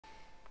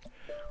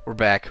We're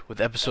back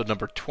with episode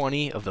number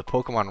 20 of the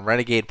Pokemon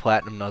Renegade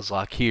Platinum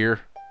Nuzlocke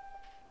here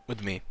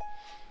with me.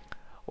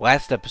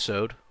 Last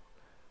episode,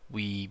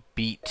 we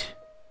beat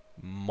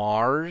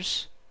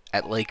Mars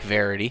at Lake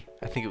Verity.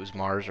 I think it was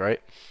Mars,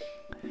 right?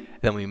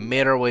 Then we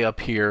made our way up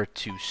here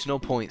to Snow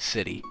Point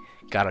City.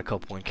 Got a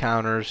couple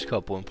encounters, a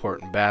couple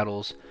important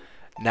battles.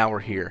 Now we're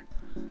here.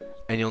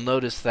 And you'll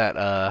notice that,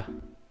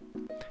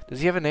 does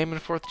he have a name in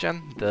 4th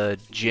Gen? The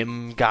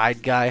gym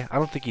guide guy? I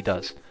don't think he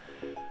does.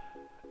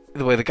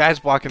 Either way, the guy's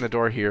blocking the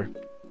door here.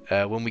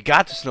 When we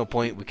got to Snow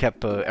Point, we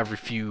kept every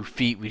few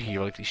feet we'd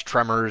hear like these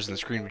tremors and the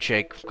screen would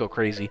shake, go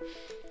crazy.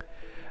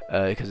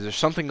 Because there's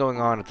something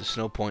going on at the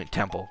Snow Point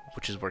Temple,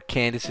 which is where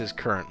Candace is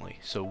currently.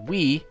 So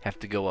we have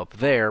to go up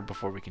there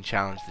before we can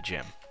challenge the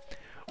gym.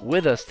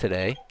 With us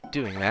today,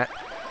 doing that,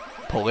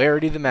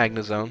 Polarity the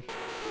Magnezone,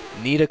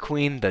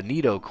 Nidoqueen the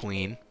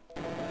Nidoqueen,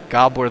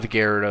 Gobbler the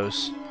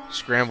Gyarados,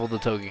 Scramble the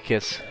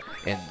Togekiss,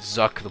 and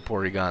Zuck the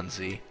Porygon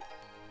Z.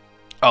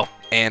 Oh,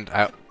 and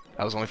that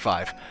was only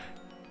 5.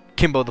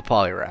 Kimbo the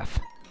Poliwrath.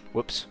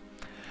 Whoops.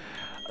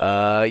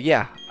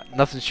 Yeah,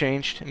 nothing's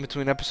changed in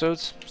between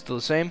episodes. Still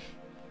the same.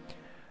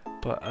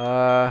 But,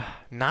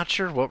 not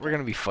sure what we're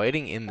going to be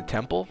fighting in the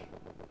temple.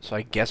 So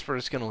I guess we're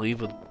just going to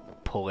leave with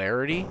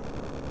Polarity.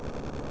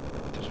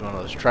 There's one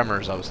of those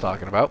tremors I was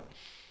talking about.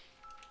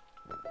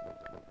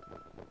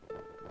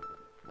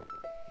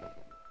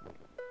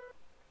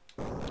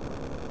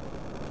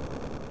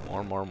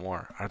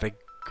 More.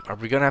 Are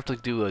we gonna have to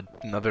do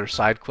another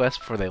side quest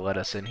before they let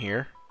us in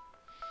here?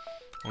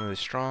 Only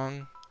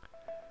strong.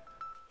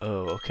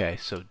 Oh, okay.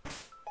 So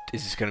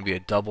is this gonna be a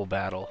double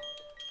battle?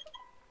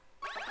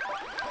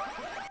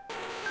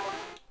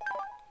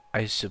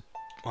 Well,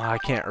 I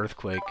can't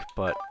Earthquake,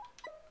 but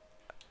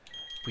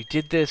we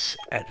did this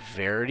at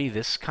Verity,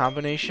 this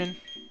combination,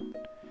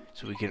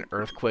 so we can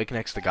Earthquake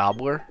next to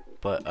Gobbler.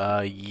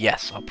 But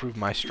yes, I'll prove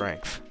my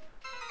strength.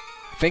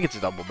 I think it's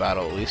a double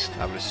battle at least,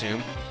 I would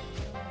assume.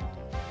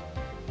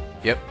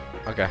 Yep,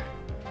 okay.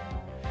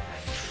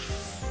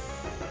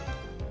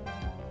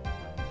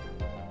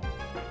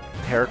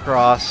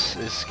 Heracross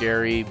is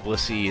scary,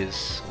 Blissey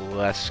is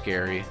less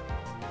scary.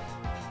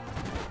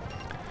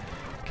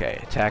 Okay,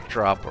 attack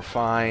drop, we're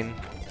fine.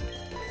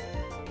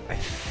 I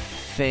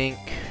think...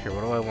 Here,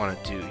 what do I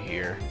want to do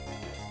here?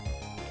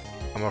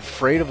 I'm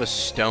afraid of a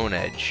Stone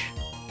Edge,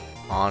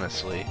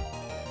 honestly.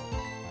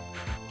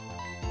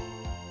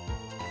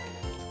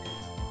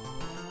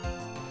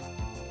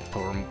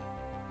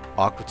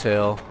 Aqua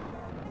Tail,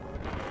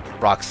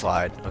 Rock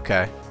Slide,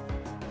 okay.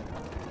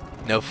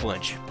 No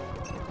flinch.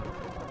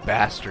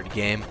 Bastard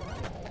game.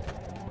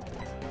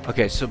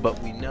 Okay, so, but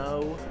we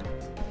know...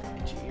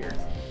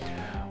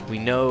 We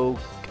know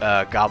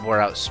Gobbler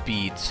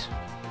outspeeds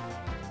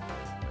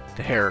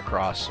the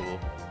Heracross, so we'll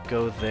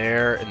go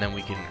there, and then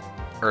we can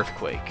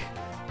Earthquake.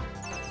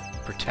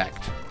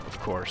 Protect, of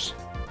course.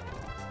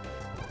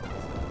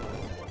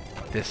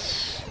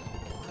 This...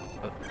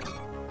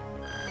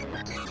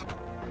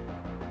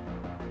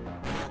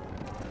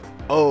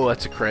 Oh,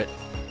 that's a crit.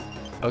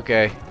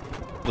 Okay.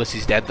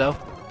 Blissey's dead, though?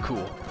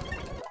 Cool.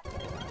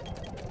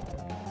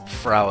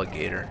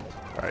 Fraligator.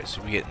 Alright,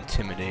 so we get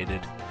intimidated.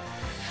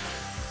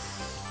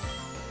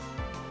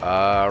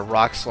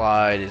 Rock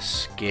Slide is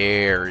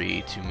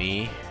scary to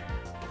me.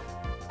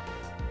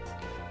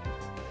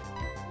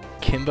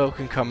 Kimbo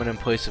can come in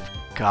place of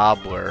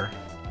Gobbler.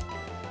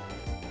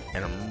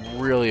 And I'm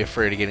really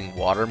afraid of getting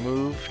water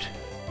moved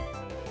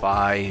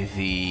by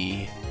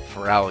the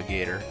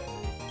Fraligator.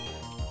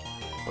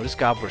 What is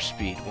Gobbler's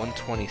speed?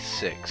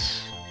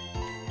 126.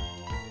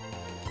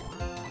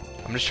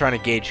 I'm just trying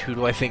to gauge who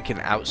do I think can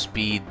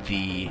outspeed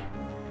the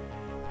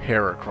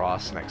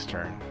Heracross next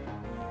turn.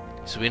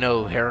 So we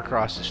know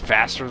Heracross is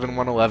faster than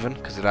 111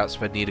 because it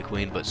outsped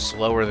Nidoqueen, but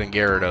slower than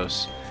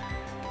Gyarados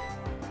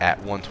at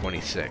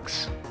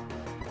 126.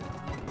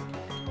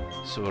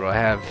 So what do I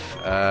have?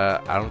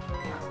 I don't...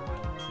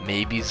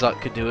 Maybe Zuck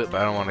could do it,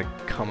 but I don't want to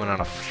come in on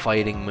a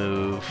fighting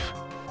move.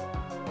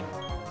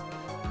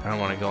 I don't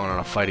want to go in on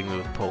a fighting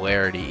move with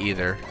Polarity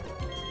either.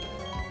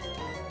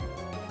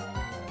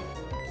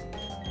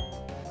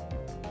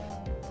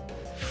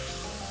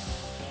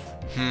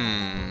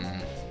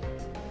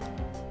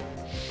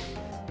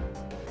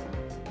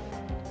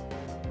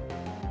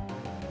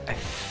 I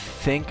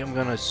think I'm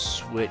gonna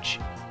switch.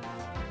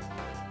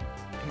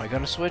 Am I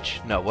gonna switch?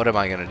 No, what am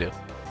I gonna do?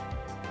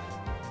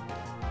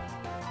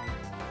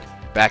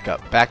 Back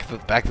up. Back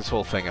this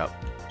whole thing up.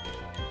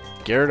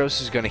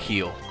 Gyarados is gonna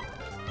heal.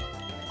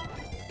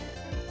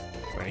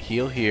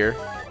 Heal here.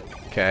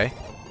 Okay.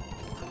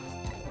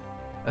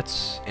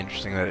 That's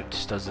interesting that it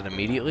just does it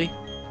immediately.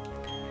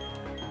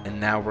 And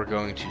now we're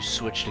going to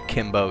switch to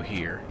Kimbo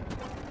here.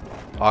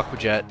 Aqua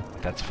Jet,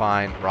 that's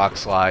fine. Rock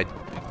Slide,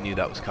 I knew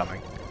that was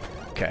coming.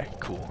 Okay,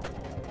 cool.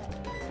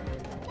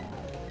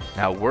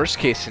 Now, worst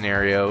case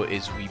scenario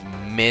is we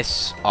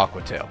miss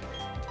Aqua Tail.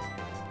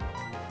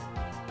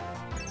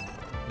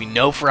 We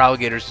know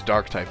Fraligator's a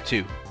Dark type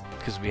too,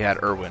 because we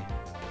had Irwin.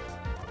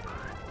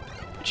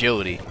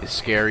 Agility is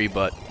scary,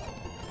 but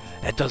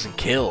that doesn't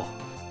kill.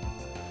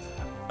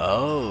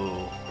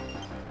 Oh.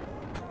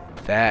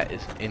 That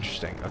is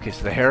interesting. Okay,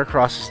 so the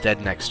Heracross is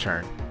dead next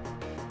turn.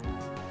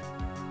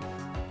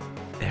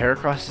 The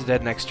Heracross is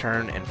dead next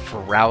turn, and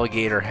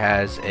Feraligatr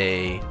has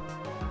a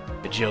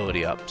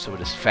agility up, so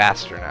it is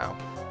faster now.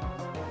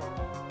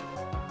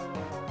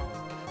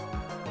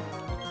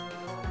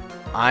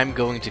 I'm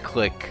going to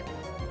click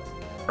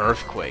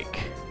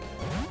Earthquake.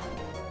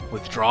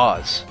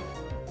 Withdraws.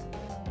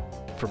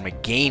 For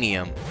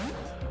Meganium.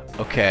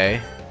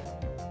 Okay.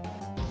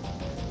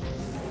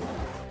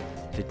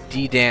 The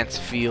D-Dance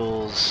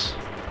feels...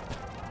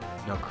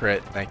 No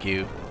crit, thank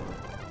you.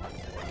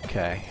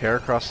 Okay,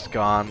 Heracross is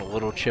gone. A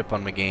little chip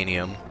on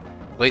Meganium.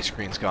 Late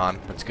screen's gone,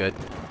 that's good.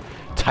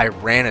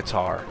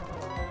 Tyranitar.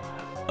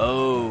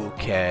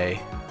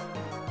 Okay.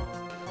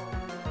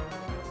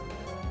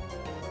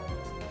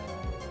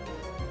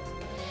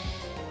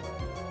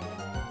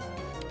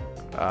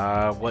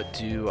 What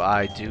do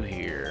I do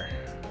here?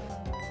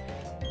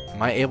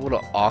 Am I able to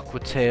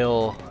Aqua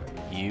Tail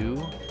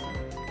you?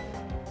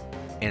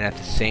 And at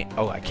the same...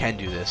 Oh, I can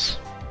do this.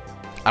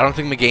 I don't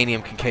think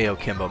Meganium can KO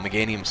Kimbo.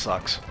 Meganium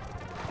sucks.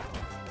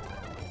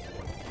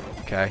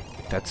 Okay,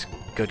 that's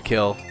good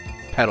kill.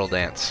 Petal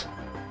Dance.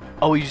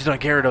 Oh, we used it on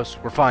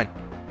Gyarados. We're fine.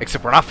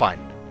 Except we're not fine.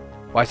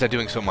 Why is that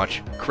doing so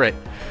much? Crit.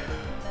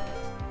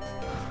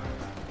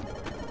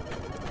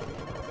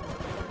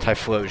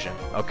 Typhlosion.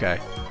 Okay.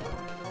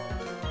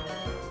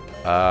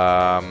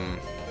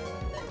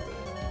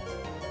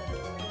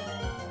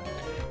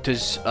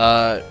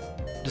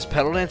 Does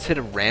Petal Dance hit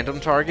a random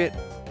target?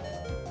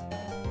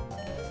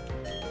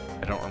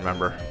 I don't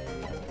remember.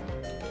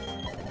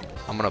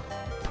 I'm gonna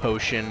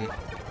Potion.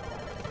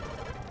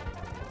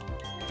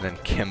 And then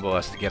Kimbo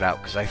has to get out,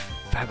 because I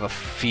have a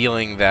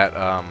feeling that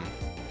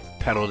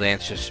Petal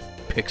Dance just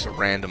picks a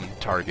random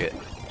target.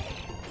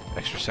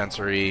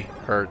 Extrasensory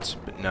hurts,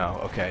 but no.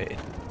 Okay.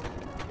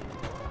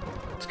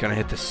 It's gonna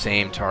hit the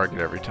same target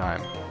every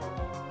time.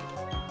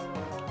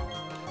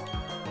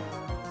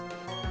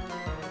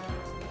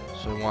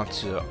 So I want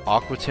to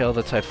Aqua Tail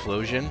the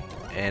Typhlosion,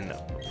 and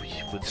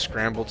with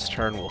Scrambled's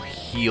turn, we'll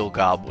heal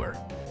Gobbler.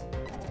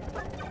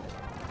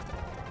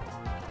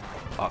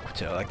 Aqua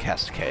Tail, that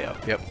casts KO.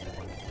 Yep.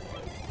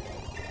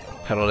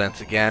 Petal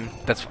Dance again.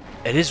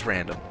 It is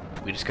random.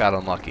 We just got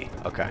unlucky.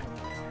 Okay.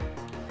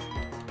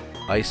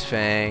 Ice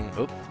Fang.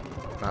 Oh,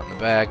 not in the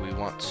bag. We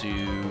want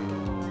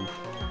to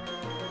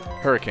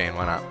Hurricane.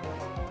 Why not?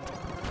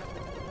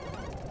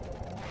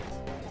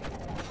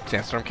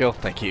 Sandstorm kill.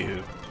 Thank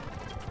you.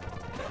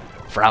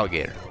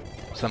 Feraligatr.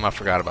 Somehow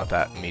forgot about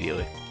that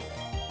immediately.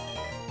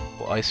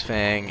 Well, Ice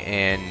Fang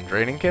and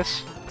Draining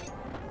Kiss.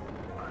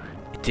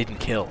 It didn't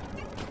kill.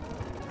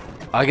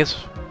 I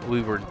guess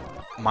we were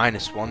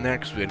 -1 there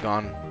because we had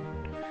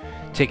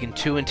taken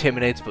 2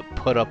 Intimidates but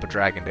put up a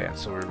Dragon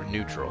Dance, so we were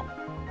neutral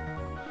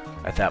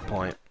at that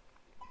point.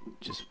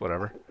 Just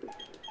whatever.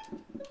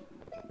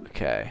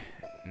 Okay,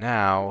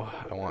 now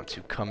I want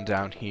to come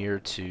down here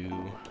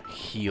to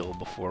heal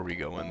before we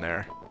go in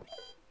there.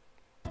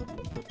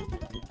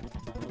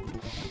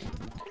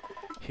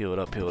 Heal it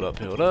up, heal it up,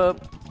 heal it up.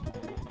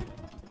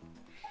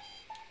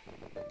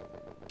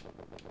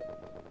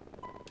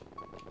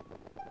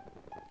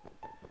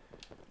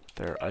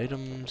 There are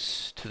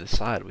items to the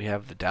side. We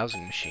have the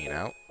dowsing machine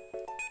out.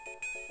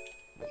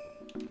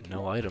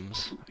 No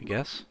items, I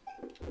guess.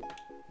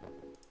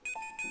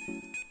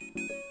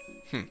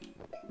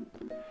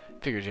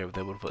 Figured you would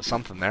be able to put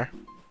something there.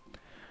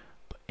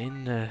 But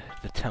in the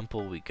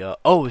temple we go.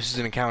 Oh, this is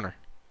an encounter.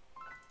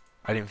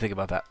 I didn't even think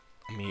about that.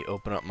 Let me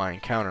open up my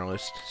encounter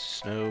list.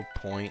 Snow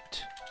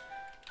Point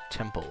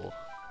Temple.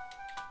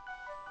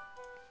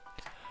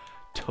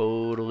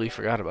 Totally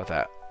forgot about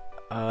that.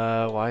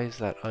 Why is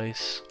that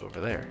ice over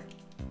there?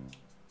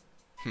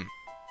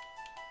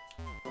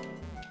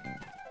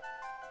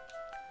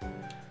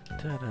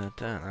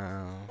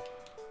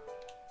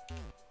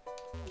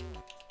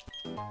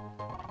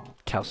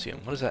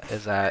 Calcium. What is that?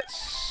 Is that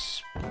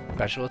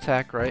special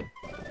attack, right?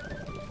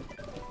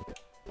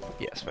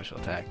 Yeah, special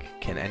attack.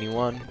 Can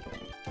anyone?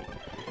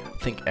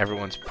 I think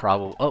everyone's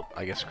probably... Oh,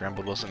 I guess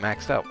Scrambled wasn't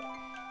maxed out.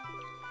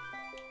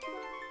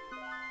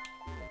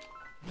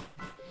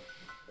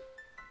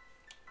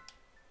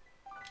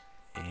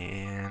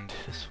 And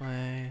this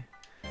way.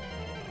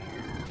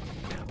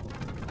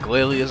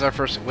 Glalie is our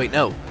first... Wait,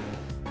 no.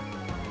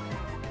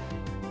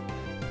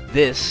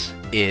 This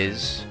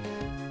is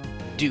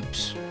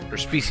dupes, or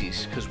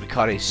species, because we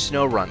caught a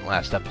snow run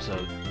last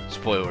episode.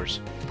 Spoilers.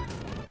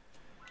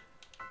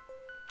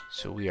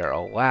 So we are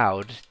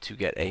allowed to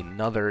get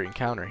another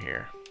encounter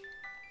here.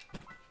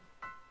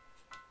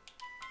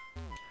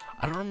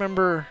 I don't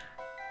remember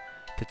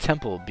the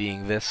temple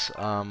being this,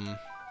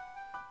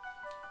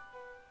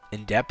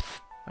 in depth,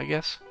 I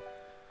guess.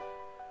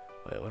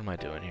 Wait, what am I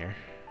doing here?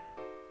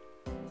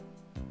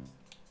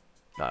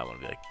 No, I want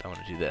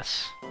to do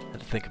this. I had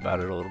to think about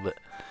it a little bit.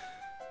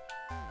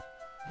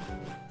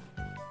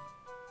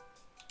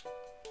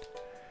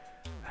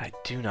 I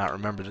do not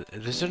remember.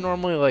 Is there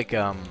normally like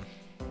a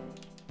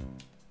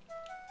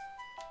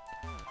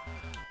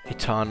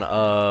ton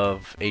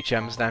of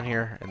HMs down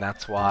here, and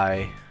that's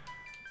why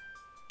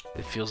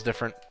it feels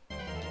different.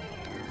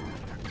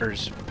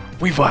 There's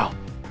Weavile.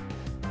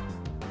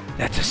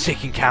 That's a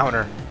sick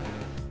encounter.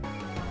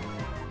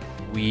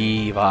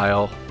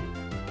 Weavile.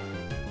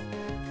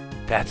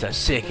 That's a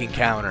sick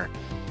encounter.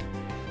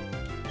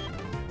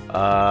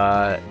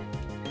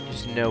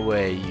 There's no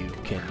way you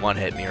can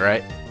one-hit me,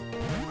 right?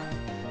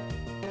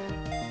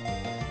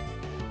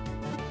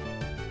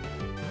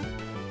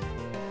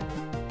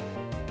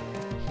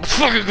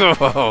 Fucking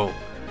go!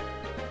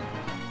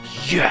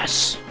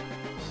 Yes!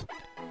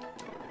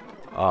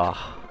 I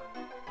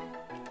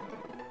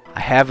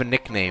have a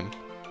nickname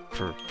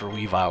for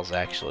Weaviles,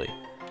 actually.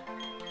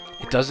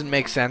 It doesn't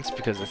make sense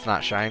because it's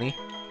not shiny,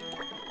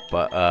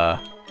 but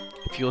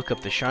if you look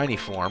up the shiny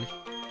form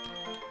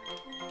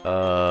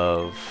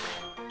of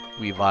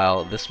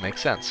Weavile, this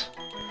makes sense.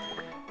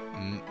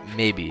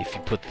 Maybe if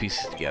you put the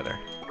pieces together.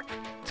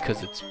 It's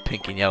because it's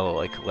pink and yellow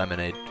like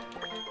Lemonade.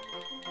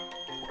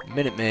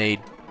 Minute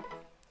Maid.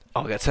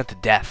 Oh, it got sent to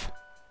death.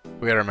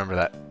 We gotta remember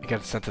that. It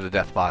got sent to the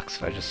death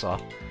box, I just saw.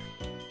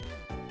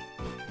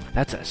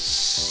 That's a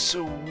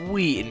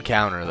sweet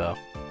encounter, though.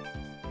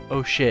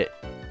 Oh shit.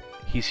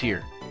 He's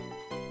here.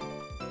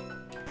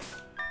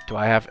 Am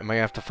I gonna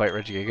have to fight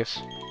Regigigas?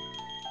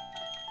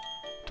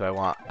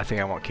 I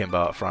think I want Kimbo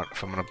up front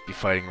if I'm gonna be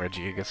fighting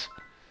Regigigas.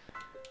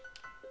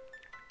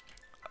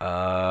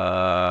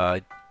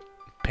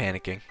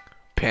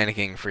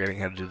 Panicking, forgetting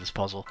how to do this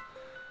puzzle.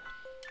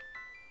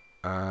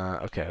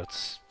 Okay,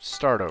 let's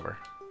start over.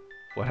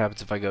 What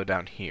happens if I go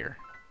down here?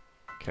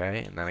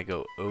 Okay, and then I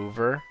go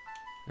over,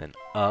 and then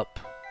up.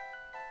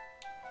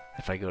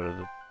 If I go to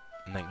the,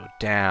 and then go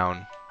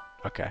down.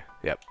 Okay,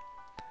 yep.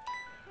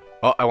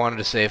 Oh, I wanted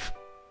to save.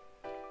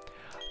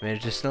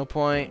 Managed a snow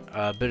point.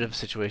 A bit of a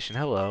situation.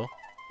 Hello.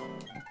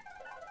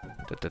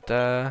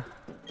 Da-da-da.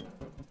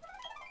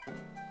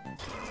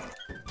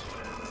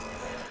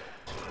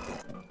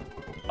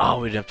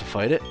 Oh, we didn't have to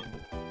fight it?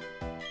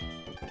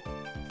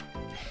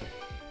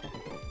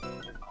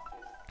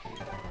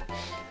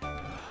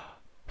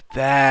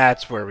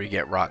 That's where we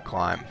get rock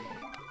climb.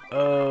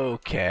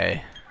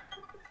 Okay.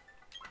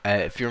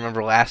 If you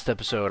remember last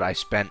episode, I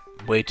spent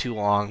way too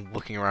long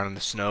looking around in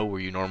the snow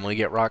where you normally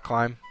get rock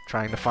climb,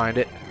 trying to find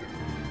it.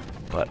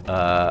 But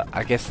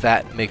I guess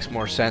that makes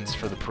more sense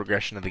for the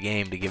progression of the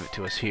game to give it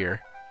to us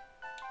here.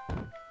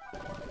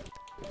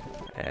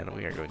 And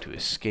we are going to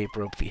escape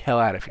rope the hell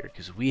out of here,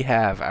 because we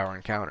have our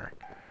encounter.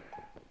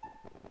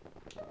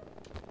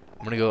 I'm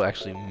going to go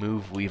actually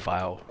move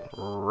Weavile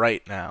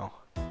right now,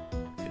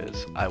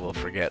 because I will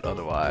forget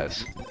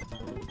otherwise.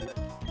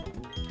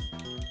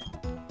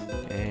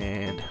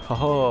 And,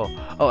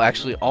 oh,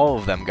 actually all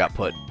of them got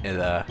put in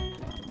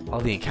all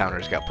the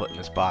encounters got put in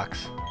this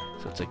box.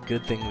 So it's a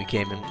good thing we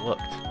came and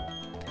looked.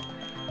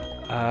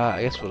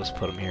 I guess we'll just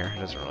put them here. It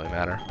doesn't really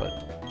matter,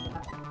 but...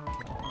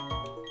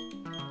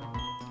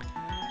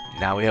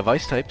 Now we have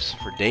ice types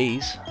for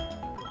days.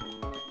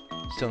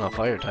 Still no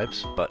fire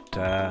types, but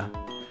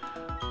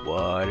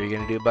what are you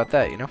going to do about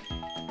that, you know?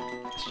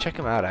 Let's check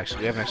them out, actually.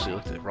 We haven't actually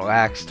looked at it.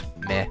 Relaxed.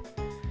 Meh.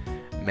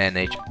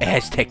 Manage. It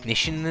has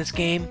Technician in this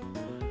game?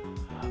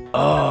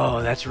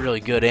 Oh, that's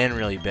really good and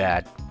really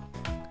bad.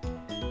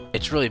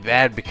 It's really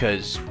bad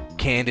because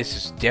Candace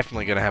is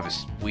definitely going to have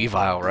a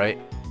Weavile, right?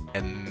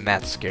 And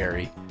that's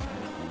scary.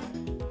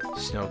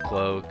 Snow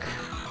Cloak.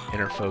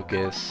 Inner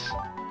Focus.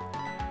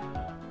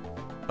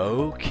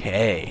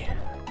 Okay.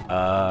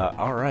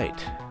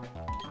 Alright.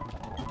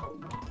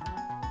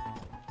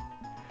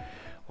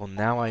 Well,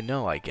 now I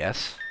know, I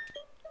guess.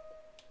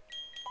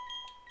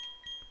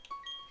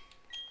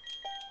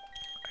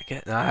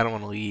 No, I don't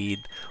want to lead.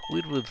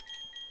 Lead with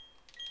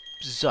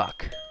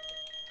Zuck.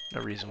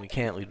 No reason we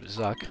can't lead with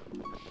Zuck.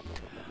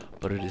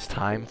 But it is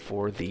time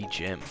for the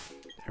gym.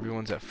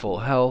 Everyone's at full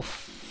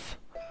health.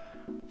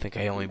 I think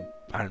I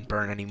didn't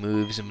burn any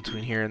moves in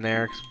between here and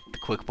there, 'cause the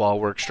quick ball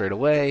works straight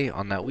away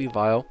on that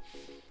Weavile.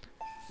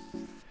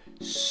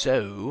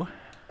 So,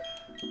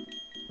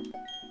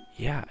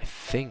 yeah, I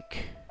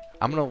think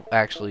I'm gonna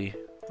actually,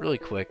 really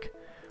quick,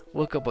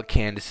 look up what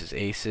Candace's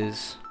ace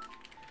is,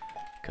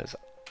 because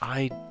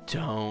I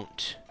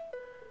don't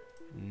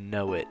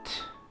know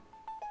it.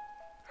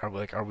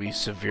 Are we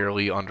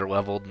severely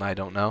underleveled and I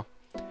don't know?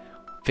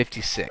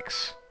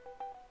 56.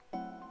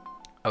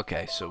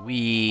 Okay, so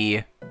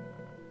I'm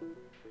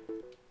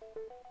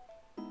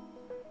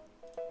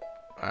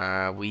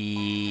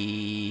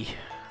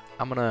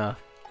gonna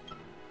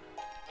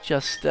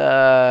just,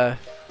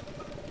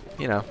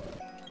 you know,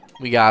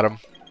 we got him.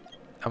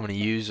 I'm gonna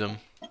use him.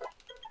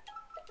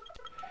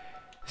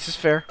 This is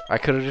fair. I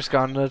could have just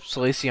gone to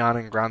Salacion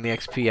and ground the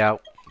XP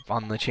out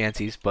on the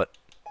chances, but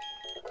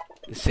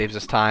it saves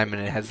us time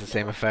and it has the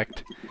same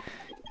effect.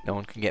 No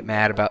one can get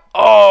mad about...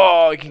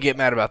 Oh, you can get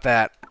mad about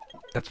that.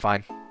 That's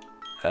fine.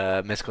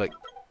 Misclick.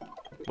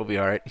 We'll be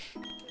alright.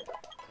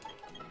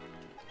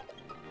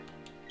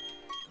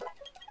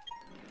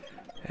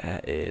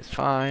 That is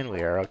fine.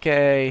 We are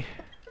okay.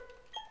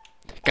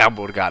 God,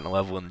 we would have gotten a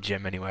level in the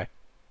gym anyway.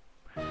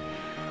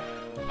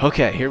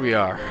 Okay, here we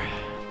are.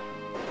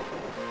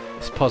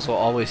 This puzzle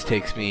always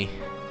takes me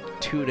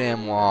too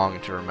damn long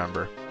to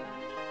remember.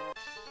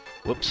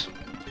 Whoops.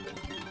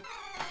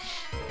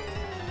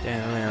 Is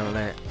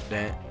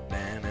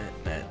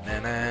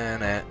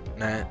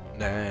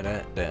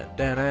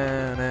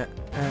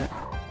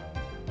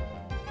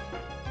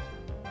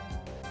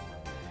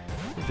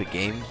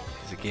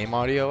the game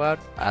audio loud?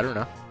 I don't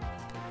know.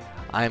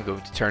 I am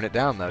going to turn it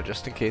down though,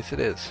 just in case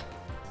it is.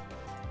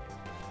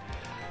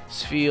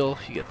 Spheal,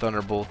 you get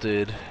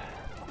thunderbolted.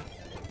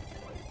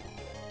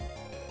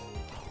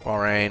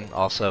 Rain,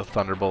 also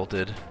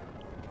thunderbolted.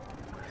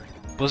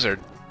 Blizzard.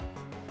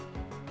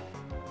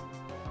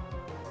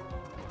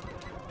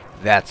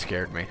 That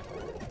scared me.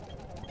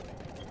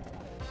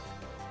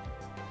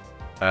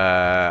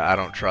 I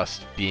don't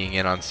trust being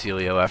in on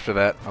Celio after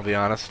that, I'll be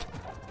honest.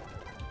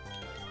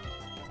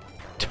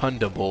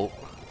 Thunderbolt.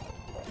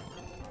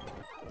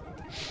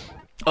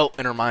 Oh,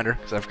 and a reminder,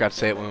 because I forgot to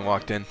say it when we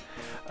walked in.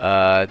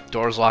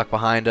 Doors locked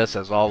behind us,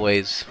 as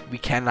always. We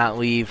cannot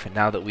leave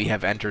now that we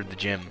have entered the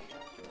gym.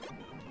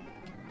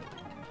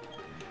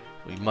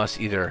 We must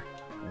either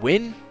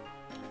win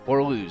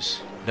or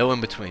lose. No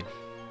in between.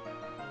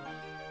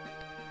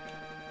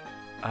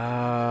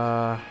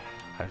 I've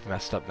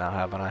messed up now,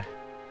 haven't I?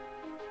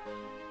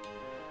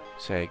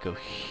 Say, go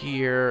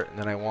here, and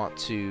then I want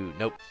to...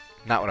 Nope,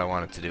 not what I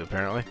wanted to do,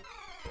 apparently.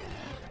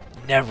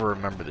 Never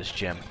remember this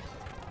gym.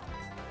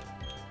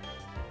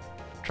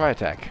 Try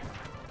attack.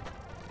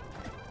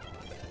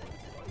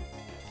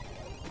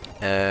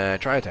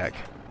 Try attack.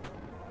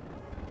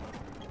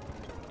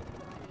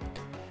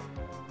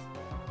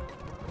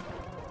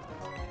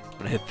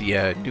 I'm gonna hit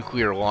the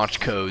nuclear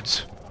launch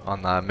codes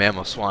on the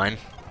mammoth swine.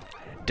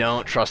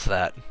 Don't trust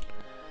that.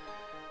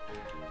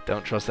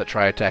 Don't trust that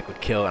try attack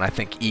would kill, and I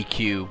think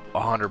EQ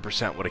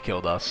 100% would have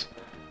killed us.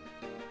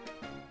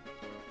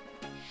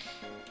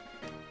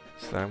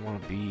 So I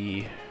want to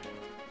be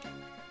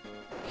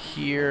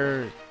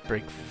here,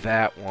 break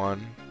that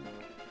one,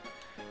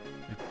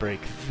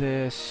 break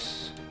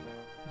this,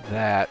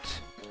 that,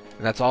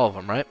 and that's all of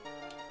them, right?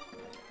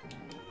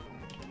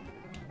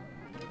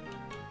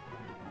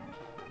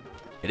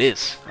 It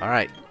is.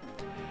 Alright.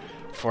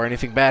 Before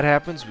anything bad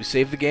happens, we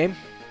save the game,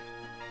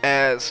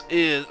 as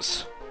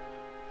is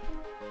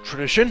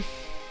tradition.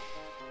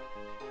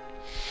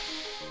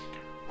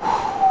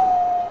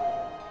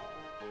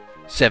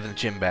 Seventh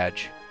gym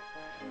badge.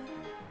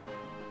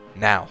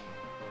 Now.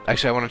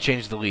 Actually, I want to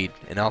change the lead.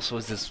 And also,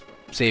 is this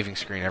saving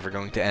screen ever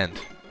going to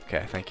end?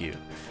 Okay, thank you.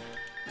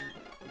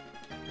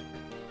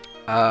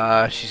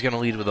 She's going to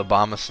lead with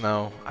Obama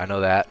Snow. I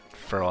know that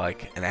for,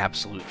 like, an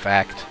absolute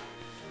fact.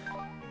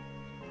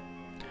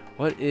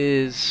 What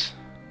is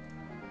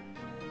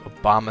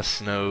Obama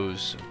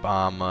Snow's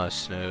Obama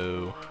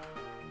Snow?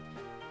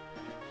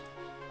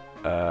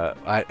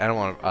 I don't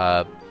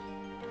want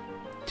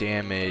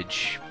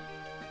damage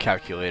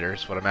calculator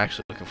is what I'm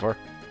actually looking for.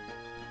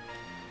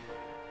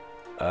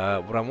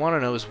 What I want to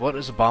know is what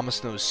is Obama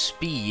Snow's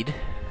speed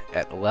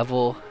at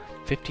level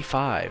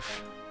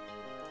 55?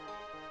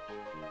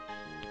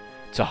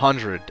 It's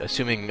 100,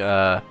 assuming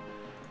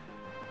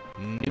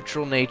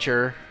neutral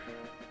nature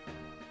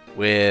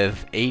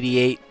with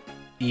 88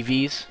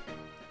 EVs.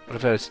 What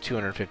if it was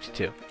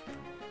 252?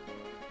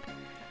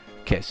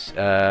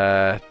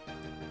 Okay,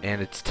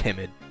 and it's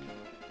timid.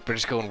 We're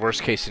just going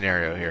worst case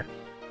scenario here.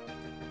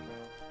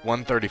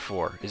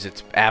 134 is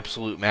its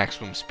absolute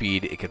maximum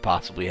speed it could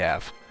possibly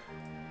have.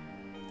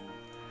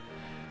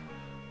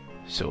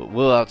 So it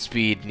will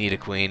outspeed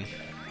Nidoqueen.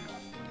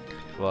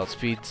 Will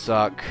outspeed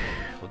Zuck.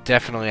 Will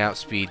definitely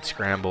outspeed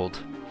Scrambled.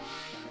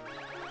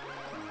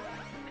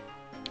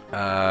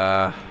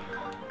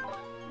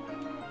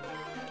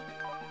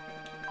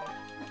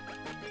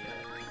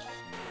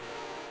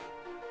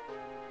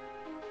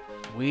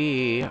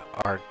 We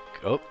are...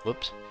 Oh,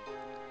 whoops.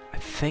 I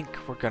think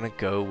we're gonna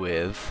go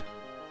with...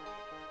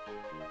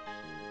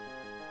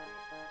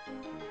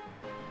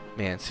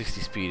 Man,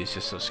 60 speed is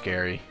just so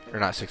scary. Or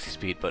not 60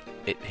 speed, but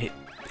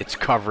its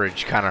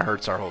coverage kind of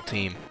hurts our whole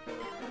team.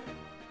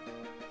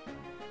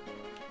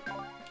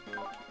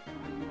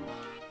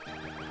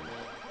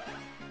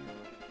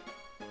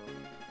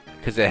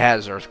 Because it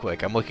has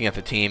Earthquake. I'm looking at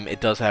the team.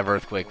 It does have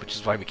Earthquake, which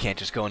is why we can't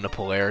just go into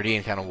Polarity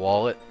and kind of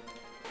wall it.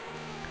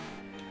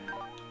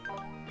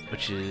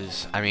 Which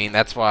is... I mean,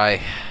 that's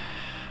why...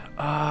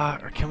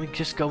 or can we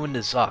just go into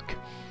Zuck?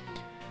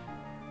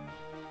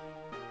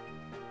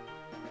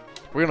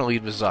 We're gonna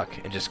lead with Zuck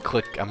and just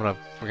click. We're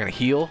gonna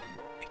heal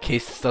in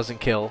case this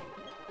doesn't kill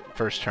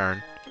first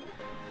turn.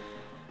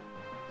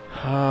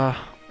 We're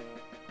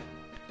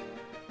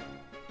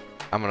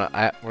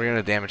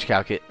gonna damage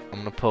calc it. I'm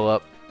gonna pull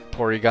up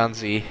Porygon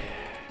Z.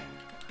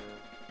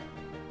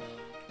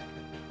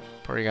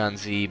 Porygon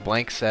Z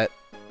blank set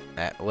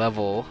at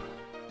level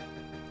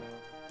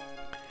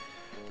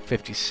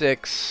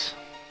 56.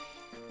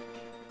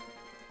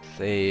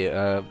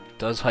 Say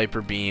does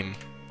Hyper Beam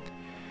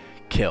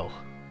kill?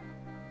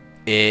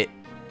 It,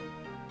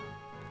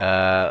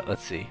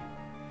 let's see.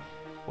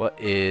 What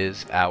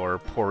is our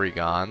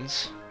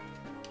Porygons?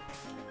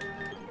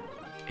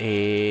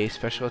 a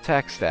special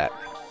attack stat.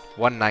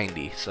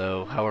 190,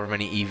 so however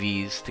many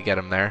EVs to get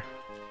him there.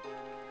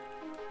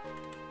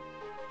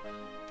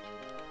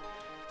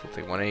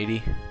 Something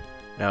 180?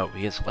 No,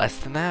 he has less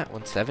than that?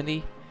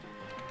 170?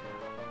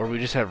 Or we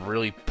just have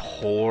really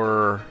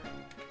poor...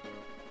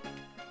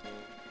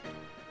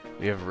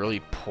 We have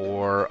really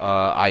poor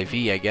IV,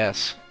 I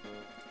guess.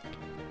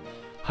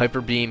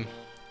 Hyper Beam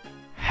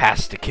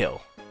has to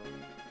kill.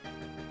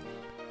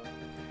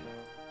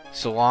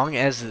 So long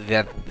as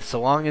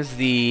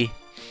the...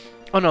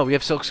 Oh no, we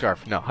have Silk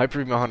Scarf. No,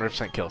 Hyper Beam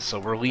 100% kills. So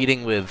we're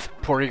leading with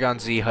Porygon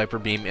Z, Hyper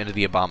Beam into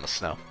the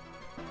Abomasnow.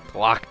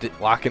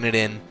 Locking it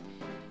in.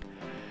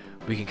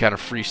 We can kind of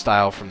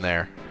freestyle from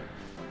there.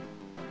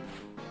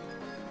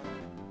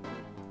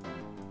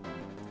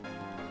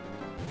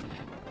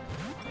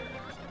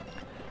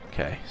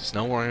 Okay,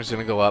 Snow Warrior's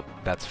gonna go up.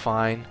 That's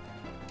fine.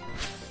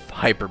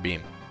 Hyper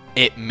Beam.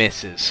 It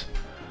misses.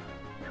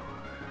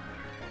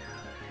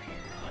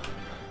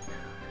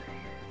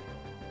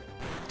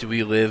 Do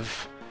we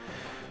live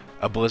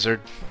a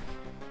blizzard?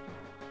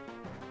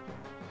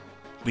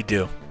 We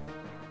do.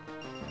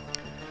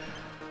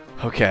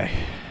 Okay.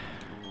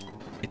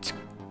 It's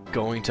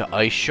going to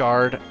Ice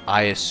Shard,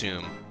 I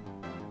assume.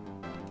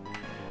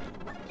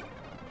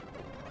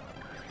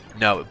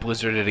 No, it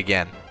blizzarded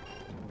again.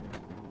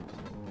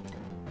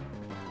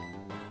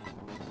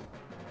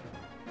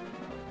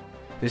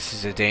 This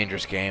is a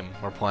dangerous game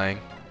we're playing.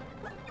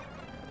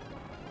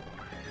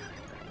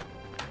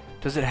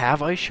 Does it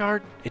have Ice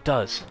Shard? It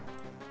does.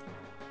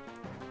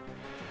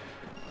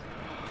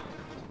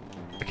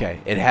 Okay,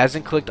 it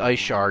hasn't clicked Ice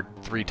Shard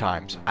 3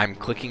 times. I'm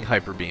clicking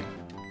Hyper Beam.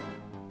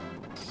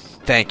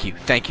 Thank you,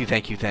 thank you,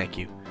 thank you, thank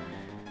you.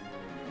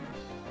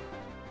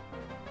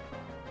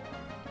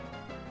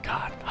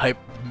 God,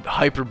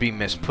 Hyper Beam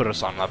miss put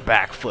us on the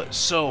back foot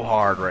so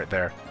hard right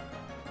there.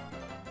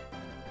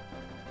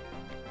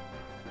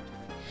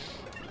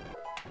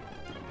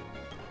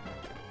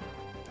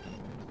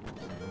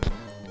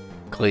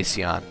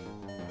 Glaceon.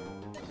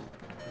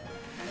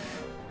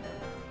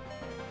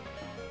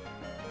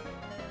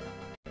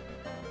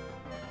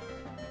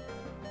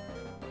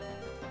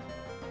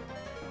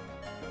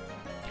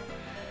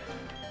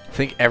 I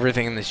think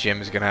everything in this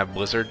gym is gonna have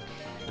Blizzard,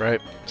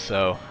 right?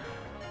 So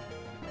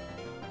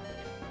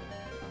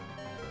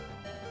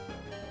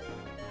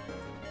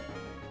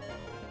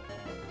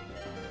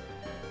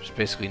there's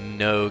basically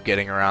no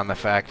getting around the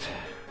fact.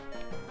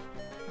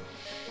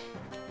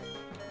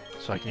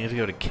 So I can either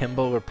go to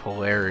Kimbo or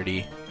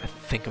Polarity. I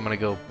think I'm gonna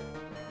go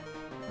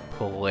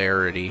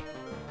Polarity.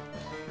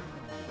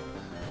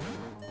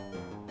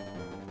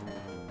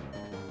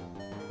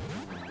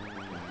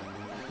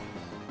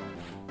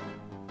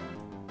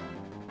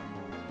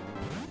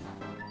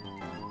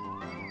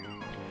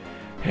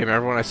 Hey,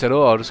 remember when I said,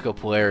 oh, I'll just go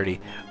Polarity?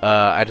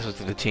 I just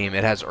looked at the team.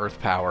 It has Earth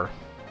Power.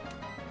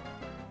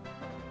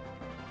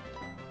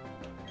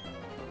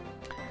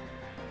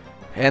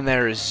 And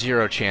there is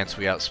 0 chance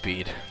we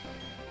outspeed.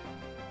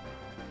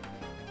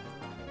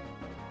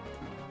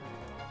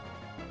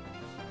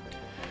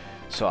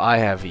 So I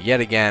have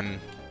yet again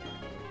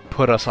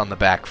put us on the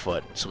back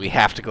foot. So we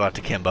have to go out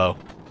to Kimbo,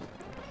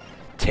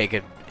 take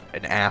an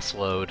ass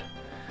load,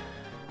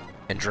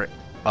 and drink.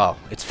 Oh,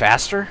 it's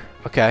faster?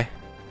 Okay.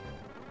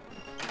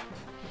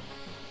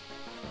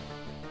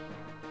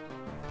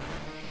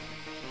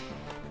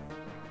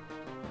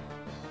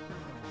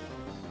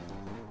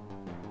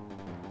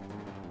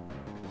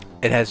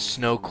 It has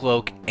Snow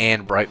Cloak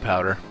and Bright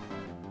Powder.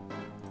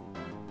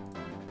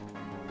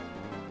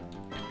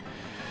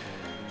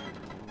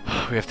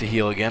 We have to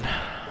heal again.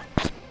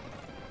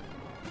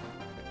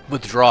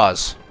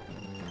 Withdraws.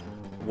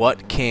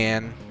 What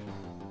can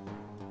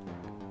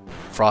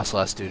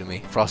Frostlass do to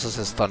me? Frostlass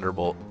has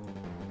Thunderbolt.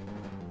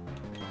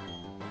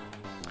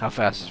 How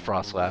fast is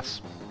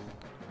Frostlass?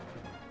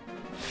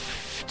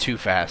 Too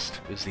fast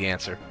is the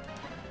answer.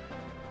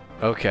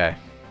 Okay.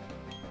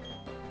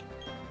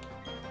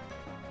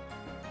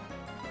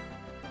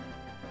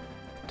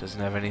 Doesn't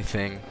have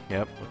anything.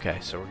 Yep. Okay,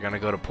 so we're gonna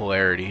go to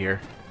Polarity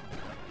here.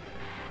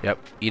 Yep.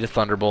 Eat a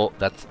Thunderbolt.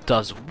 That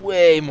does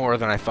way more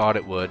than I thought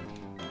it would.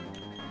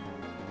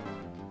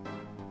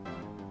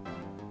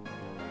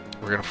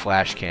 We're gonna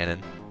Flash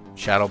Cannon.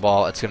 Shadow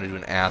Ball. It's gonna do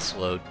an ass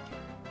load.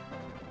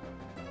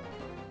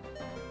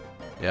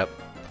 Yep.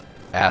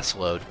 Ass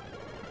load.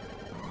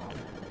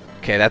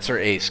 Okay, that's our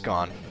ace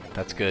gone.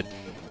 That's good.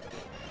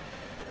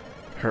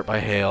 Hurt by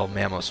Hail.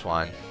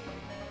 Mamoswine.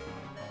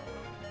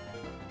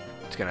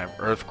 It's gonna have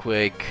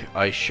Earthquake,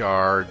 Ice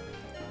Shard,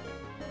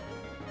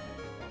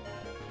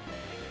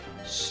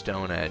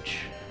 Stone Edge.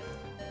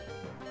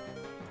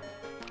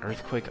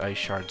 Earthquake, Ice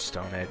Shard,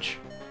 Stone Edge.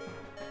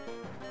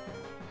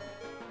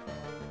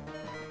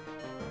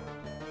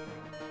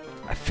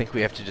 I think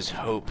we have to just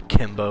hope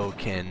Kimbo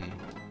can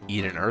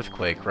eat an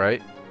Earthquake,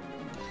 right?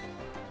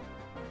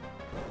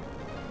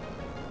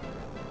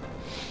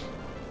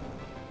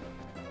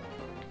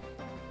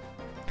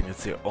 I think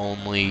it's the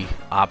only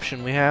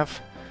option we have.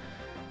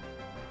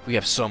 We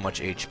have so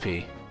much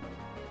HP.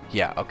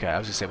 Yeah, okay, I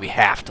was gonna say we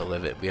have to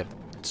live it. We have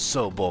It's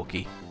so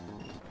bulky.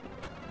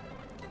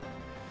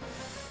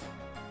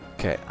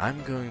 Okay,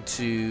 I'm going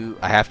to...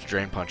 I have to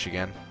Drain Punch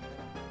again.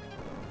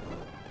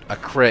 A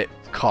crit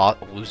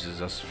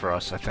loses us for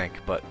us, I think,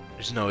 but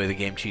there's no way the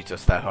game cheats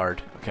us that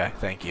hard. Okay,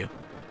 thank you.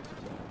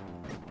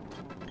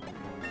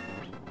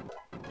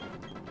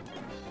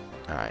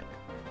 Alright.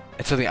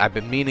 It's something I've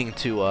been meaning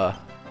to,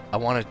 I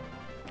want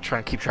to try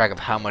and keep track of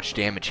how much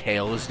damage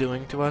Hail is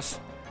doing to us.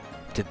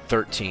 Did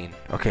 13.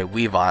 Okay,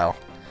 Weavile.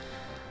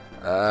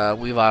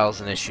 Weavile's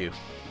an issue.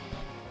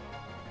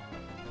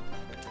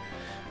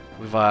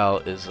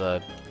 Weavile is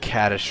a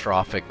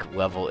catastrophic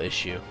level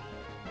issue.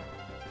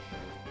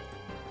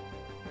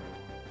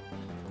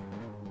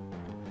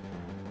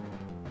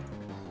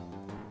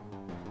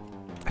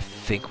 I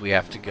think we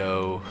have to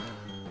go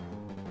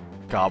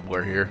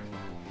Gobbler here.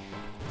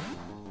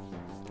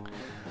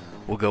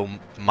 We'll go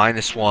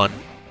 -1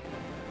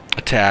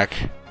 attack,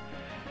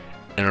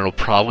 and it'll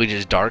probably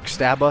just Dark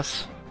Stab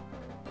us.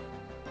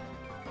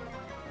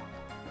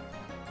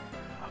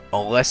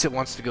 Unless it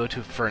wants to go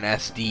for an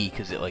SD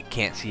because it like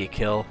can't see a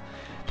kill.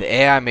 The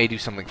AI may do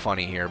something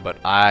funny here, but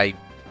I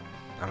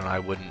don't know. I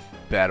wouldn't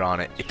bet on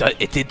it.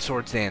 It did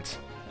Swords Dance.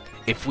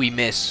 If we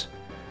miss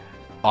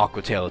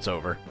Aqua Tail, it's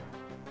over.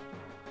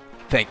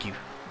 Thank you.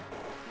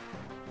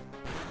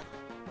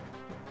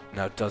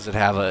 Now, does it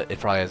have a? It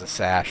probably has a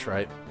sash,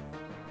 right?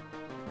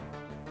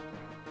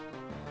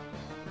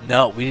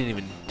 No, we didn't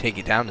even take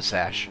it down to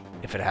sash.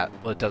 If it had,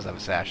 well, it does have a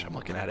sash. I'm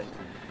looking at it.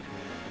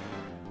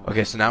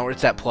 Okay, so now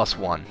it's at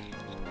 +1,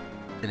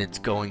 and it's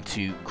going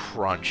to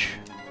crunch.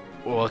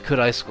 Well, it could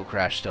Icicle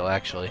Crash still,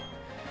 actually.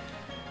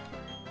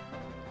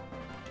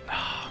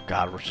 Oh,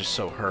 God, we're just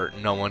so hurt.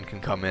 No one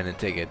can come in and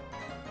take a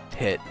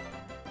hit.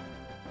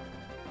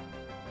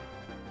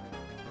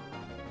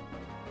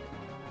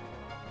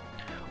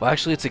 Well,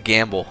 actually, it's a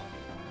gamble.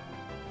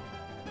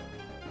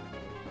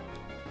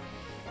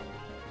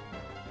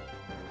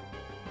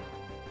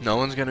 No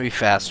one's going to be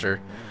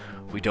faster.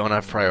 We don't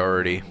have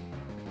priority.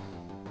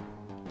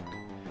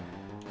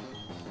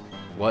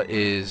 What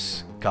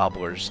is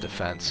Gobbler's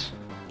defense?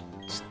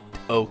 It's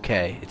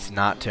okay. It's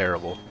not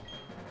terrible.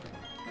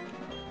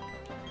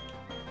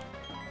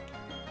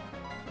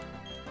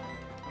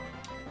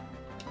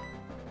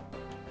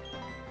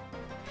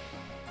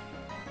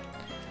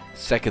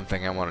 Second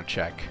thing I want to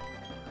check.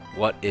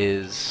 What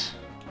is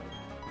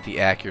the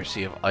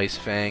accuracy of Ice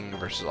Fang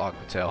versus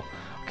Aqua Tail?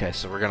 Okay,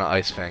 so we're going to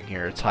Ice Fang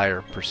here. It's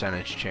higher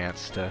percentage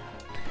chance to...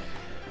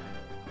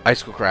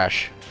 Icicle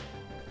Crash.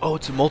 Oh,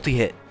 it's a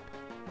multi-hit.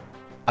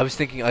 I was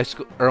thinking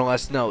Icicle... Or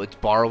unless, no, it's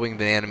borrowing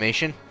the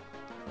animation.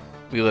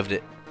 We lived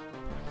it.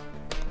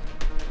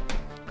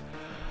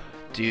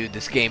 Dude,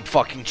 this game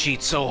fucking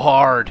cheats so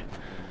hard.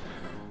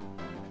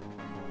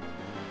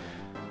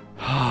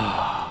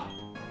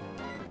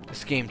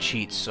 This game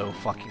cheats so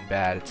fucking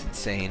bad. It's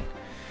insane.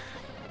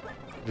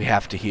 We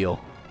have to heal.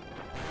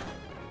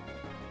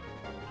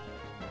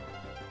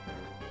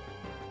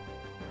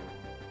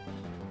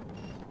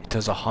 It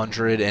does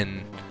 100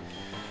 and...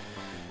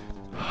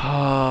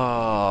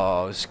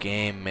 Oh, this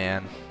game,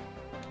 man.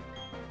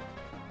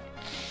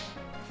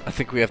 I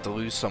think we have to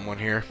lose someone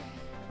here.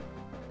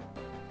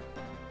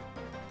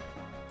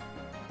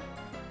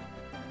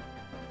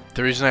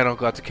 The reason I don't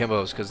go out to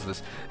Kimbo is because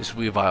this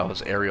Weavile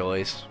is Aerial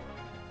Ace.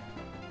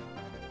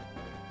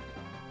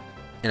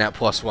 And at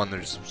 +1,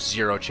 there's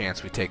 0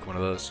 chance we take one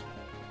of those.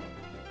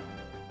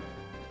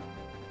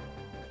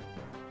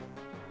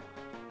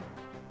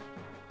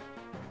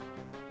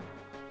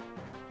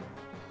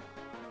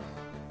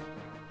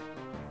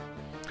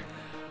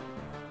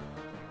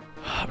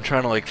 I'm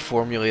trying to like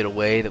formulate a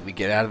way that we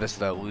get out of this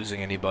without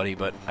losing anybody,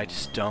 but I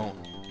just don't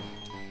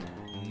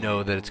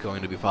know that it's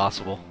going to be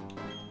possible.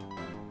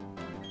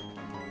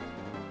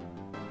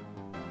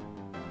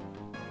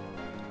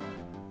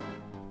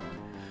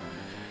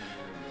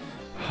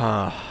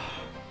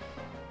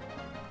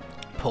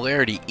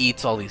 Polarity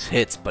eats all these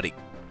hits, but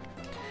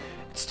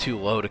it's too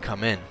low to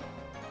come in.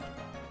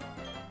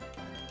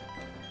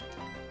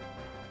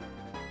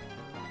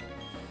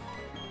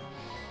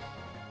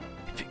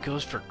 If it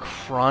goes for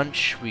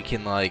Crunch, we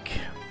can like...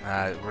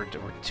 we're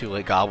too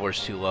late.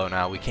 Gobbler's too low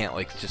now. We can't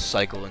like just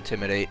cycle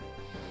Intimidate.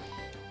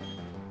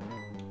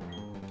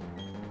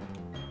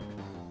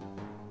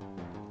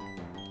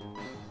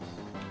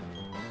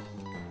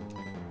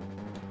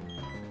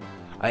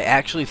 I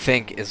actually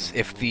think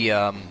if the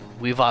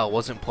Weavile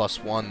wasn't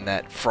 +1,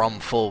 that from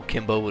full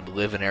Kimbo would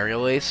live in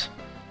Aerial Ace.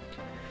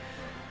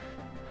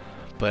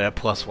 But at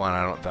 +1,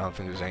 I don't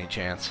think there's any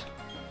chance.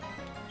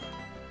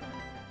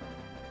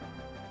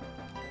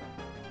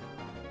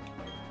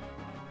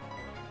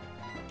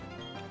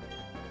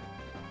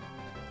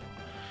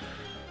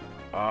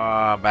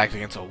 Back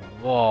against a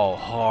wall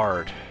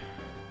hard.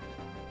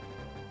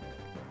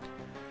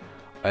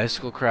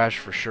 Icicle Crash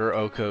for sure.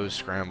 Oko's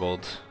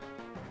scrambled.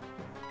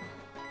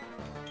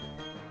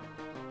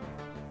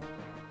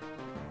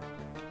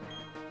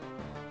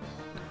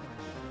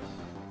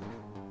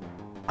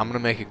 I'm gonna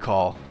make a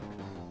call.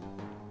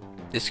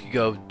 This could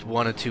go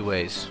one of two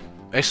ways.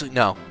 Actually,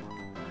 no.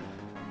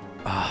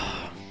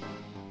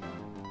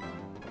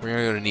 We're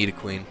gonna go to Need a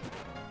Queen.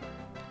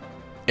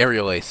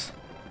 Aerial Ace.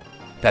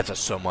 That does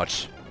so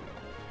much.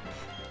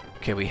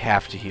 Okay, we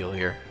have to heal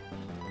here.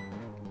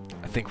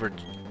 I think we're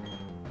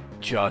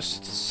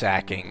just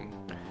sacking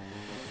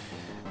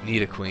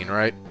Need a Queen,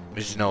 right?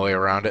 There's no way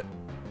around it.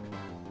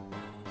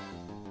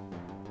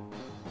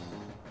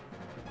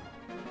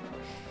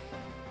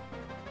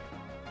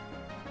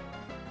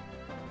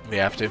 We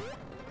have to.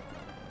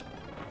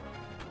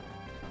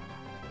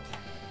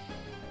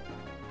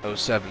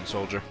 07,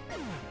 soldier.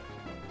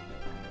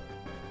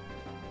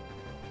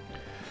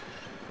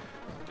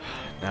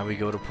 Now we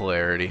go to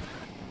Polarity.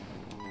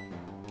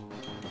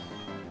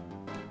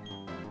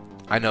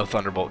 I know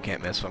Thunderbolt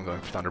can't miss, so I'm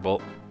going for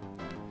Thunderbolt.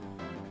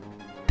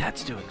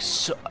 That's doing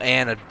so...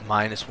 And a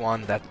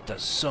 -1. That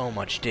does so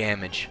much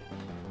damage.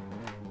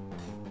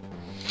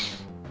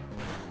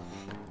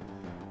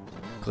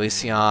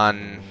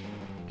 Glaceon...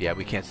 Yeah,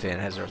 we can't stay in.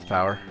 It has Earth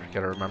Power.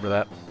 Gotta remember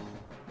that.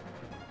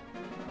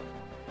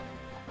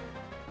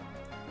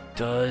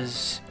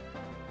 Does...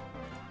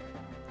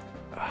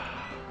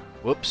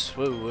 Whoops.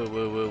 Whoa, whoa,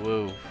 whoa, whoa,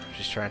 whoa.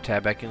 Just trying to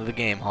tab back into the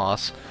game,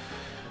 Hoss.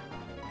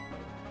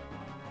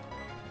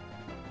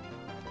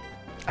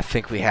 I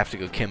think we have to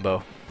go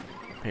Kimbo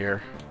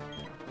here.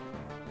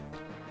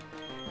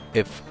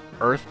 If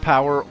Earth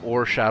Power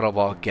or Shadow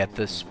Ball get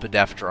this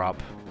Spadef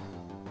drop,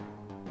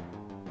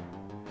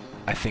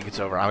 I think it's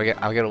over. I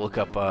gotta look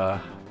up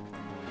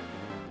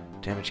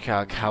damage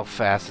calc. How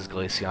fast is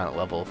Glaceon at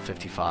level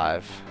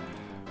 55?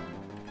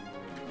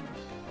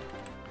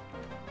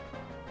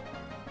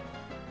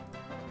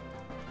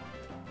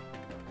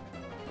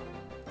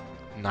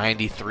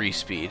 .93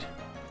 speed.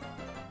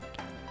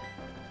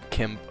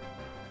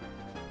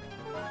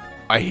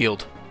 I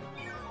healed.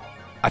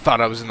 I thought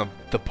I was in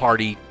the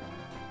party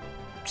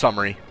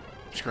summary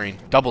screen.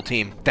 Double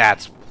team.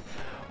 That's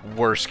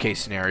worst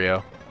case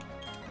scenario.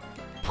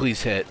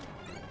 Please hit.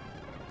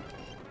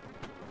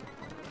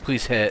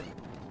 Please hit.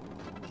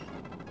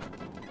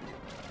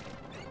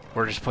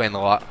 We're just playing the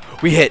lot.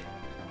 We hit!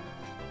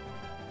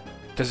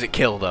 Does it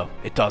kill, though?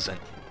 It doesn't.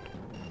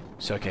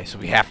 So, okay, so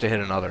we have to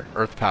hit another.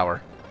 Earth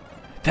Power.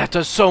 That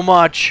does so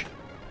much!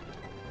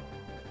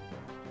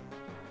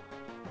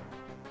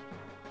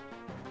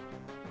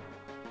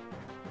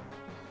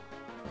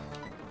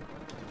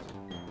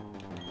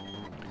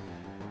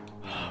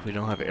 We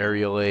don't have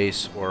Aerial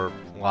Ace or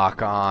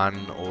Lock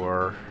On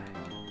or...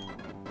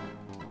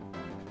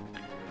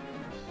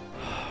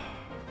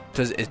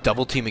 It's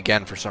double team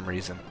again for some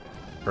reason.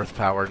 Earth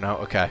Power, no?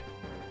 Okay.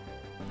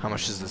 How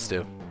much does this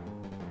do?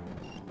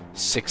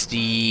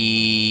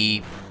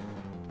 60...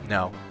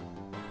 No.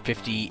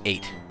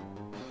 58.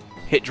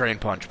 Hit Drain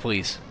Punch,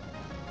 please.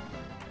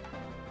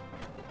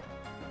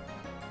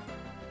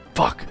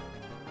 Fuck!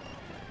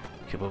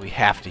 Okay, but we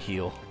have to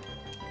heal.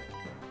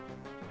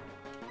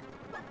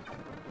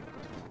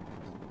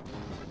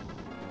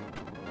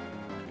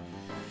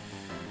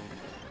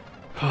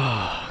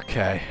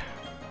 Okay.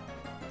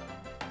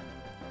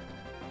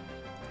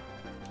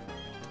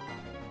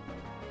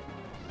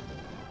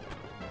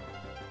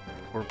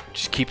 We're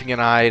just keeping an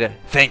eye to...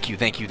 Thank you,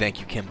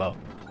 Kimbo.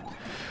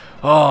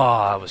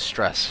 Oh, that was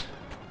stress.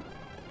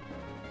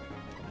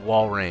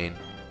 Walrein.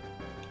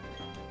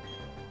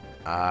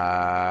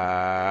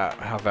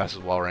 How fast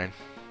is Walrein?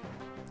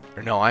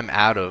 Or no, I'm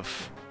out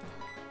of...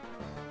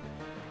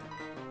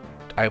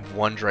 I have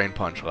one Drain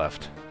Punch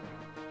left.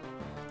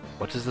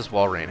 What does this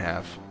Walrein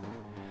have?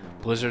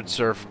 Blizzard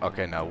Surf.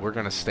 Okay, no, we're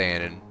gonna stay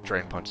in and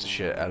Drain Punch the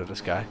shit out of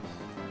this guy.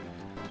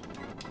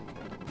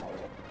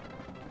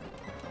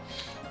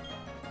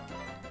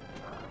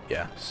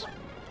 Yes.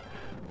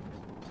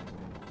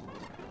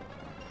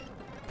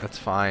 That's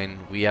fine.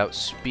 We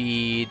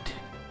outspeed.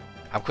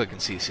 I'm clicking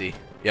CC.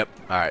 Yep.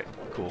 Alright,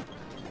 cool.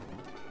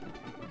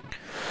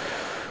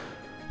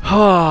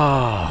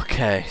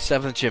 Okay,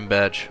 7th gym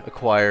badge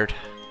acquired.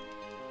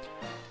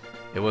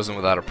 It wasn't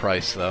without a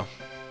price, though.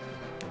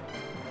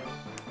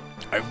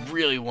 I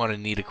really want to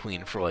need a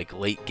queen for, like,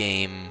 late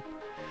game.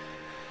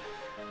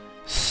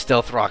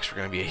 Stealth Rocks were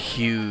going to be a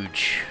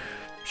huge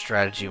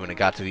strategy when it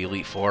got to the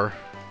Elite Four.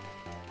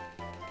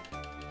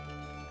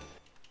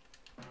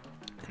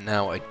 And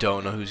now I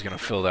don't know who's going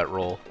to fill that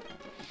role.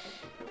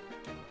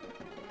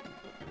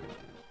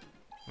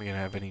 Are we going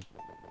to have any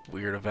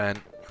weird event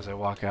as I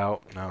walk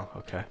out? No?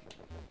 Okay.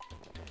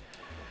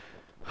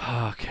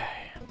 Okay.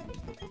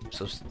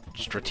 So,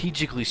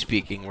 strategically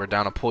speaking, we're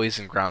down a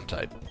poison ground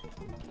type.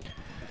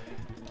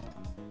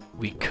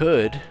 We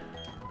could,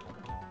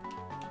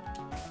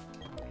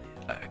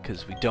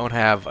 because we don't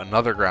have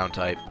another ground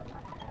type.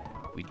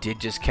 We did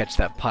just catch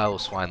that pile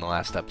of swine the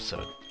last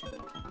episode.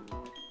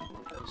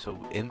 So,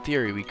 in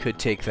theory, we could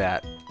take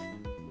that.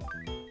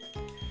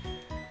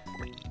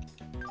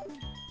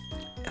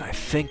 And I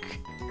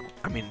think,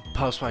 I mean,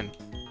 pile of swine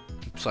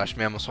 /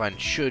 mammal swine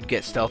should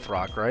get Stealth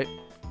Rock, right?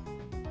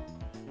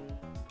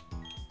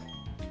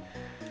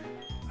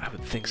 I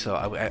would think so.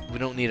 We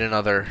don't need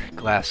another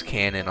glass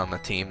cannon on the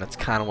team. That's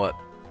kind of what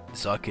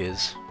Zuck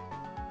is.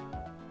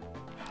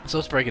 So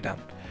let's break it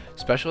down.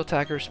 Special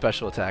attacker,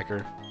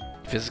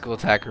 physical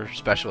attacker,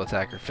 special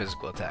attacker,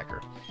 physical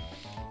attacker.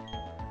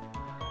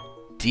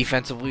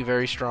 Defensively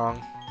very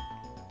strong.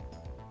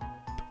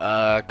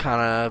 Kind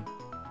of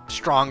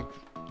strong,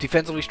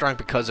 defensively strong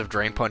because of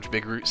Drain Punch,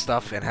 Big Root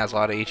stuff, and has a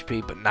lot of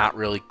HP, but not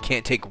really,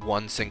 can't take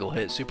one single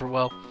hit super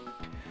well.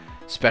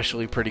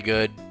 Especially pretty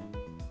good.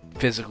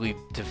 Physically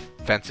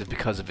defensive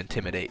because of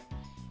Intimidate.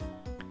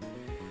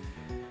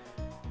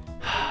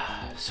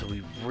 So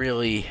we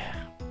really...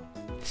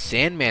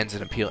 Sandman's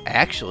an appeal.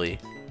 Actually,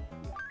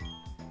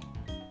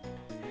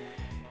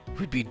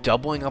 we'd be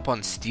doubling up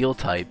on steel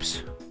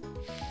types,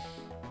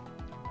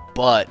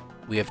 but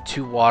we have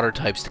 2 water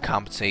types to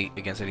compensate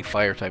against any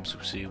fire types.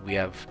 See, we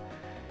have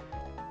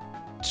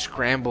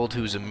Scrambled,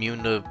 who's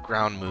immune to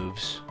ground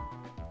moves,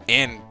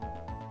 and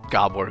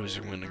Gobbler, who's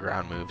immune to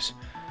ground moves.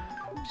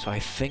 So I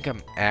think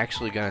I'm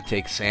actually going to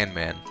take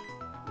Sandman.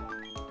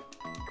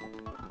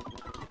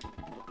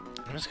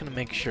 I'm just going to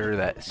make sure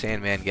that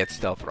Sandman gets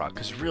Stealth Rock,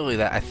 because really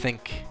that, I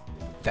think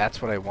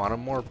that's what I want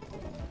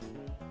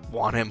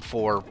him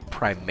for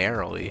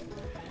primarily.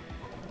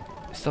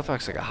 Stealth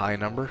Rock's like a high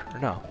number? Or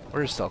no?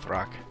 Where's Stealth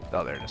Rock?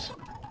 Oh, there it is.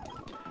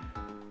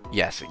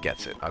 Yes, it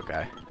gets it.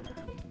 Okay.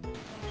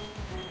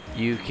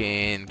 You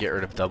can get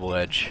rid of Double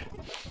Edge.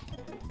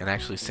 And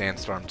actually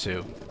Sandstorm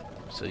too.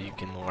 So you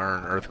can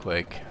learn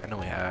Earthquake. I know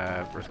we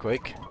have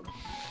Earthquake.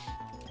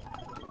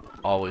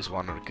 Always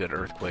wanted a good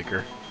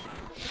Earthquaker.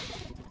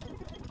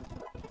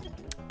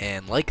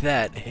 And like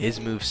that, his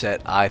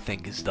moveset, I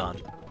think, is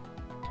done.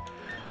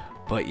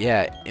 But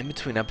yeah, in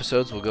between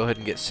episodes, we'll go ahead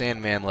and get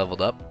Sandman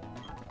leveled up.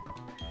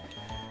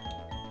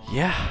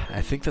 Yeah,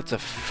 I think that's a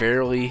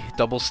fairly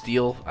double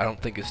steal. I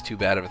don't think it's too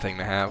bad of a thing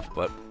to have,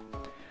 but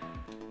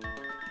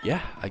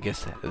yeah, I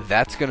guess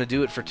that's going to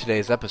do it for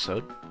today's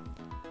episode.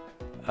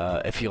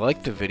 If you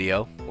liked the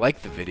video,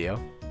 like the video.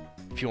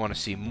 If you want to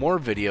see more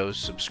videos,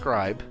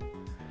 subscribe.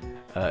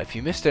 If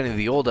you missed any of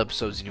the old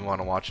episodes and you want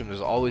to watch them,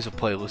 there's always a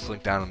playlist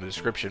link down in the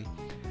description.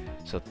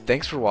 So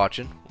thanks for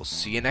watching. We'll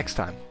see you next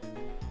time.